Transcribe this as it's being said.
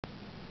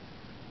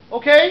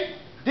Okay?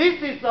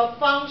 This is a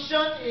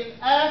function in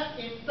f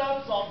in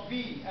terms of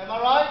v. Am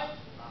I right?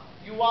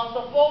 You are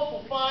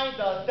supposed to find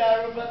the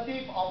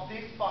derivative of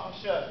this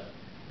function.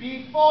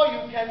 Before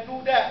you can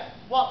do that,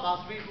 what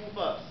must we do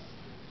first?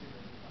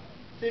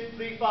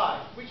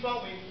 Simplify. Which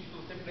one we need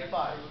to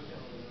simplify?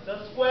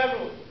 The square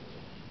root.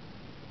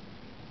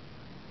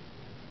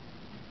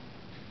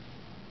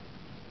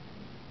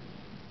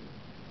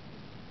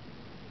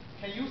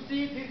 Can you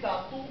see these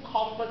are two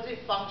composite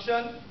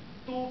functions,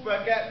 two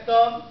bracket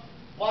terms,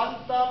 one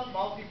term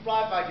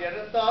multiplied by the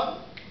other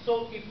term.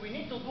 So if we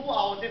need to do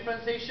our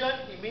differentiation,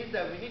 it means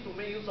that we need to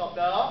make use of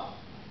the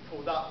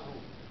product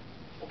rule.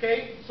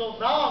 Okay, so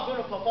now I'm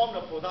going to perform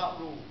the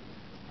product rule.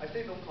 I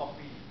say don't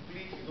copy,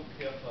 please look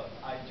here first.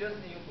 I just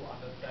need you to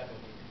understand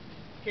only.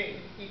 Okay,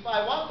 if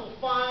I want to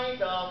find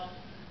the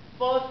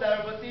first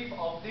derivative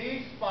of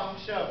this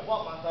function,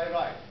 what must I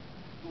write?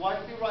 Do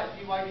I still write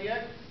dy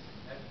dx?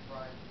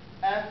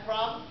 F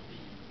from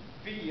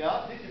v,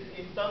 yeah? This is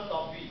in terms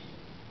of v.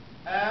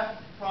 F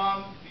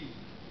from v.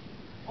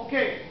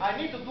 Okay, I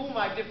need to do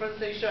my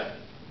differentiation.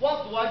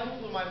 What do I do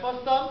to my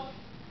first term?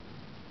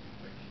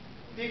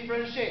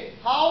 Differentiate.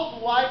 How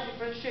do I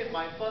differentiate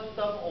my first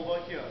term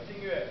over here?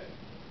 Xingyue.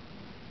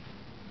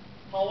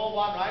 Power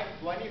 1, right?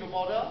 Do I need to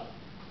bother?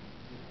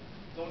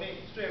 No need.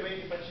 Straight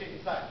away differentiate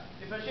inside.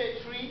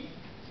 Differentiate 3,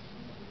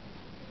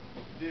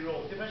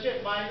 0.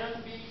 Differentiate minus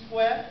v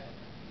squared.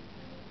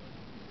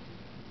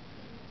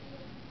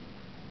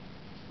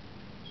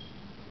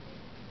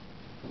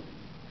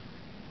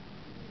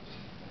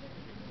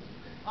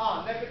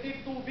 Negative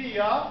 2b,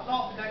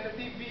 not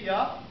negative b.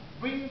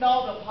 Bring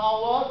down the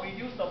power,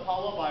 reduce the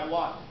power by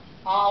 1.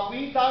 Are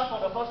we done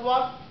for the first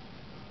one?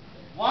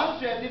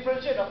 Once you have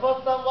differentiated the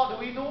first term, what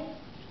do we do?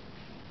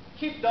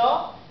 Keep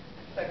the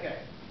second.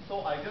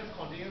 So I just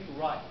continue to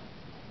write.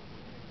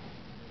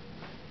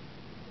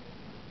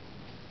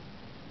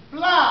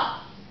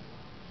 Plus.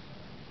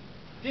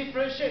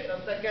 Differentiate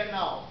the second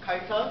now.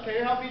 Kai-Chen, can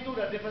you help me do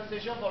the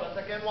differentiation for the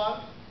second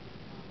one?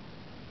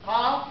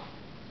 Half.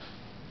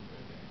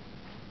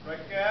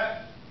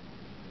 Bracket.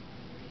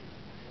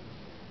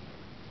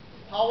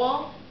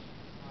 Power.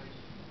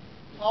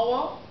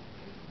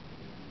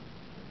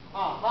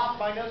 Half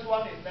minus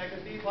 1 is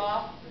negative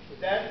half.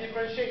 Then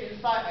differentiate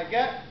inside, I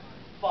get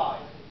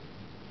 5.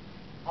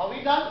 Are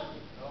we done?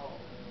 No.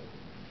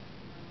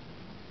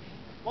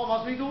 What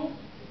must we do?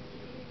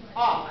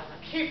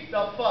 Keep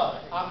the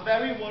first. I'm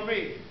very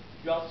worried.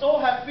 You are so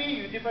happy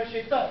you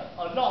differentiated.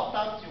 A lot of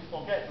times you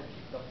forget to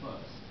keep the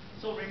first.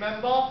 So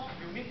remember,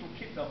 you need to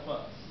keep the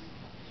first.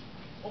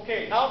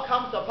 Okay, now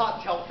comes the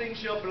part Qiao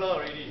sure blur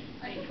already.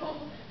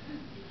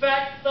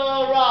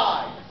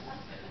 Factorize.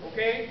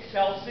 Okay,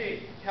 Qiao,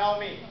 tell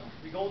me.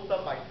 We go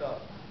term by term.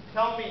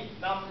 Tell me,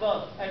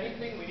 numbers.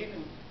 Anything we need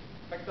to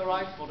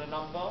factorize for the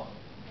number?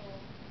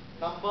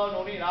 Number,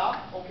 no need,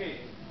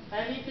 Okay.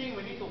 Anything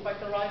we need to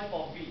factorize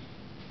for V?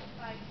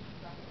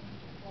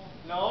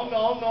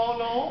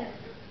 No.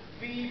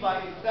 V by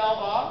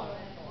itself,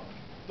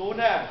 don't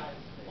have.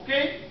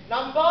 Okay,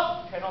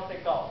 number cannot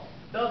take out.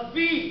 The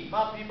V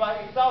must be by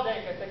itself,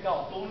 then you can take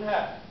out. Don't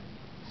have.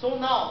 So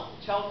now,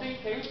 Chelsea,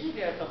 can you see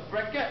there's a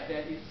bracket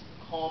that is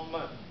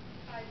common?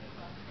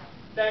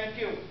 Thank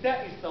you.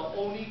 That is the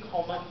only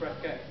common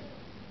bracket.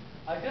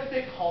 I just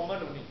say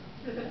common only.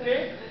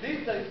 Okay? This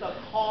is the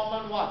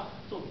common one.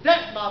 So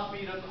that must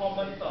be the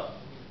common term.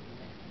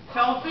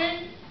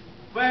 Chelsea,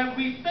 when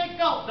we take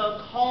out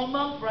the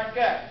common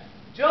bracket,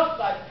 just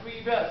like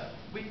previous,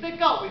 we take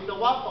out with the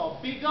one for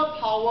bigger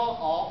power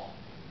or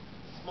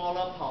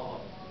smaller power.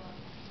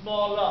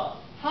 Smaller.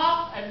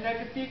 Half and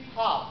negative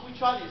half.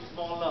 Which one is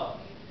smaller?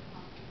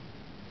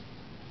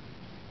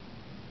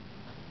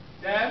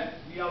 Then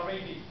we are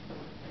ready.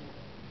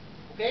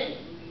 Okay?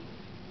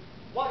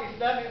 What is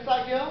left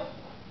inside here?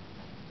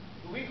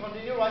 Do we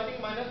continue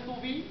writing minus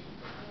 2v?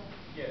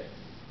 Yes.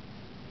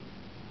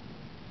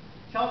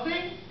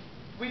 Chelsea,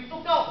 we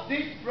took out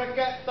this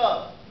bracket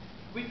term.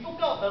 We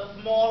took out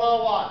the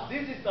smaller one.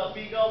 This is the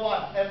bigger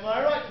one. Am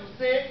I right to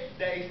say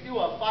there is still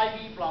a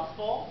 5e plus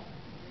 4?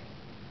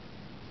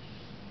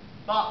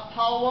 But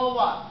power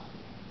what?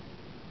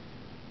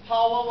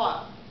 Power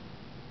what?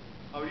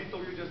 I already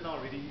told you just now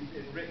already.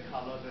 It's in red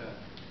color there.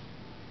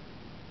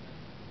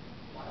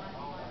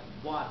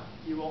 1.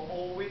 It will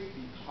always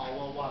be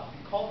power 1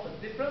 because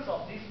the difference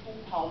of these two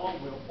power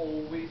will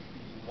always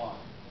be 1.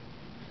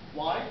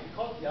 Why?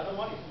 Because the other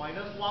one is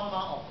minus 1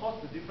 Of course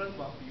the difference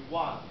must be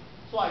 1.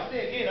 So I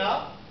say again,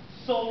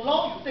 so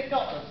long you take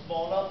out the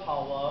smaller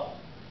power,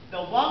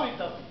 the one with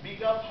the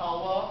bigger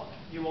power,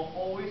 you will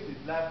always be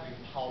left with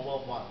power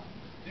 1.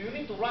 Do you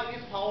need to write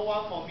this power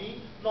 1 for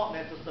me? Not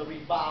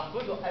necessary, but I'm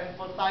going to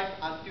emphasize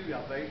until you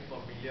are very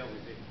familiar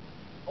with it.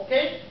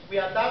 Okay? We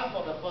are done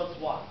for the first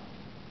one.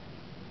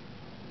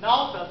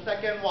 Now the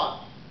second one.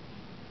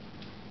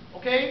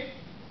 Okay?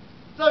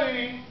 So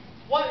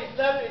what is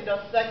left in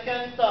the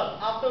second term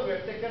after we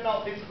have taken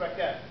out this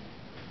bracket?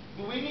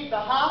 Do we need the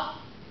half?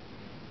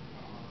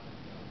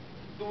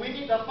 Do we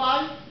need the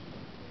 5?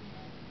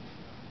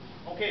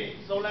 Okay,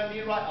 so let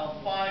me write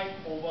a 5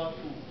 over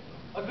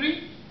 2.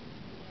 Agree?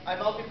 I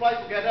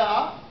multiply together,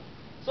 huh?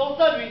 So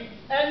thirdly,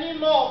 any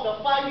more of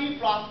the 5b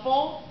plus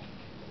 4?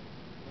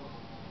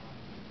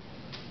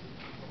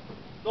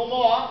 No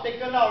more, huh?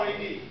 Taken out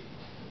already.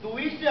 Do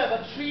we still have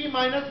a 3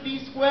 minus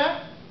b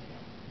squared?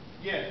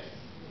 Yes.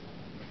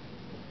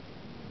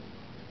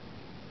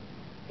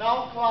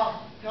 Now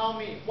class, tell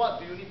me, what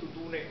do you need to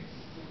do next?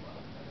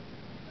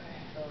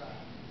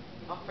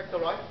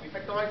 Factorize? We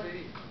factorize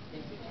already.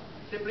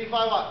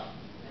 Simplify what?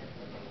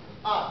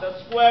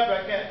 The square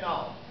bracket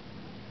now.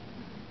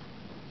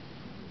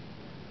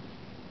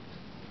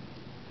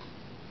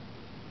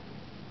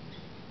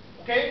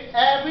 Okay,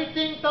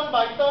 everything term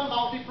by term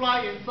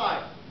multiply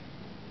inside.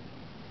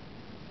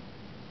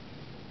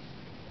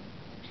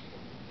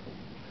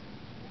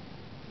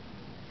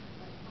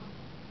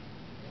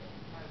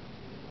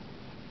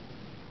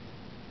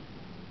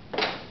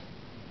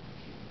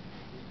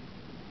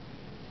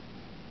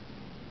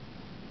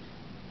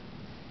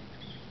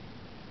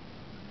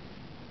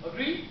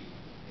 Agree?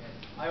 Yes.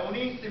 I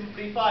only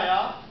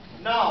simplify.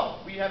 Now,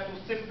 we have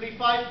to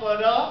simplify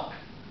further.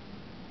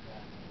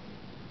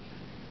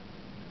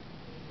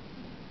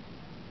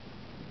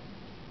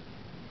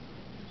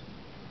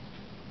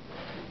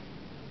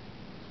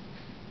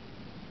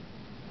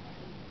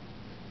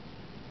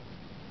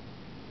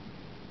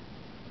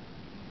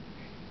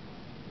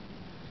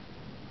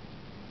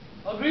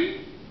 Agree?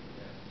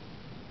 Yes.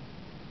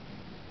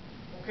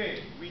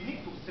 Okay, we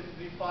need to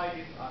simplify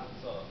this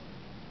answer.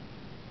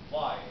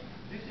 Why?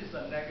 This is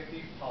a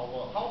negative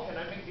power. How can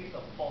I make this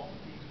a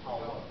positive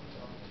power?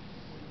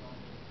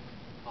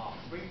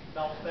 Bring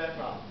downstairs.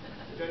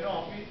 General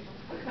office.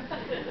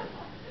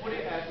 Put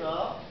it as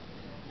a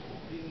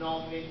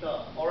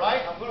denominator.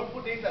 Alright, I'm going to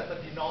put this as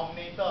a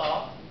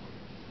denominator.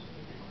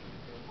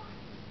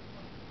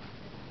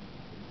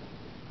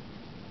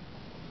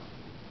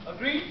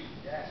 Agree?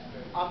 Yes.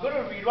 I'm going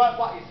to rewrite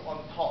what is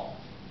on top.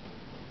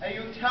 And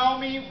you tell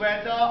me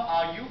whether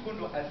are you going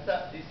to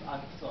accept this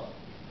answer.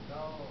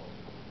 No.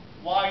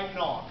 Why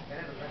not? Can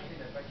I have a fraction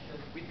in a fraction?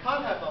 We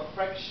can't have a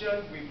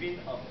fraction within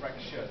a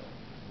fraction.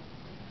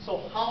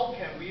 So how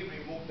can we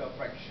remove the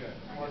fraction?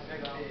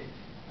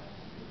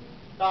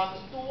 Times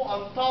 2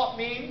 on top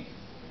means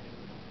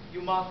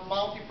you must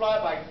multiply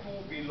by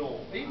 2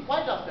 below.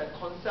 Why does that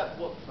concept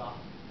work?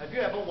 Have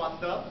you ever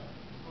wondered?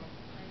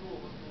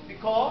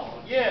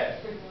 Because, yes,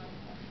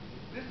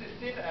 this is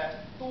seen as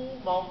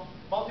 2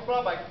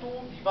 multiplied by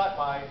 2 divided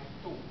by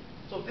 2.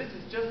 So this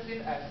is just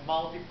seen as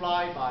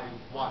multiply by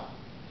 1.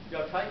 You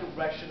are trying to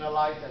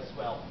rationalize as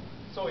well.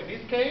 So in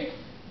this case,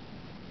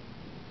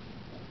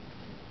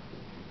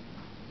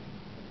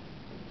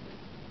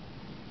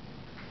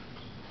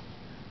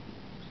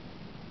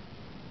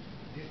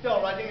 instead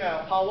of writing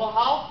a power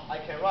half, I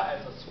can write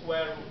as a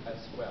square root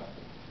as well.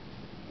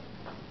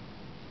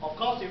 Of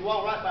course, if you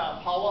want to write by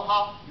a power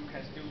half, you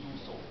can still do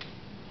so.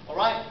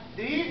 Alright,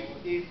 this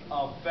is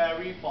a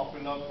very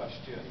popular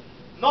question.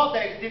 Not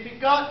that it's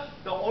difficult,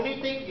 the only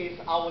thing is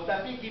I will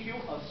definitely give you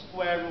a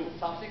square root.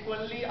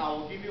 Subsequently, I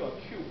will give you a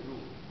cube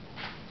root.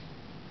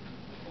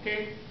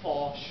 Okay,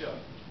 for sure.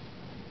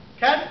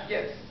 Can?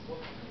 Yes.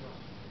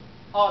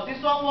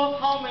 This one worth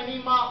how many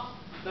marks?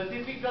 The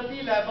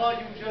difficulty level,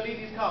 usually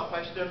this kind of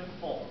question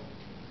 4.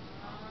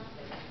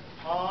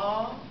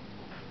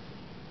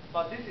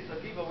 But this is a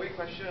giveaway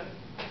question.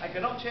 I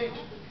cannot change.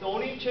 The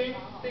only thing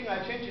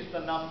I change is the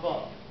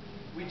number.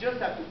 We just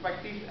have to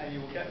practice and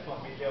you will get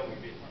familiar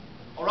with it.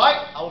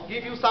 Alright, I will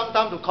give you some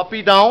time to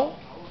copy down.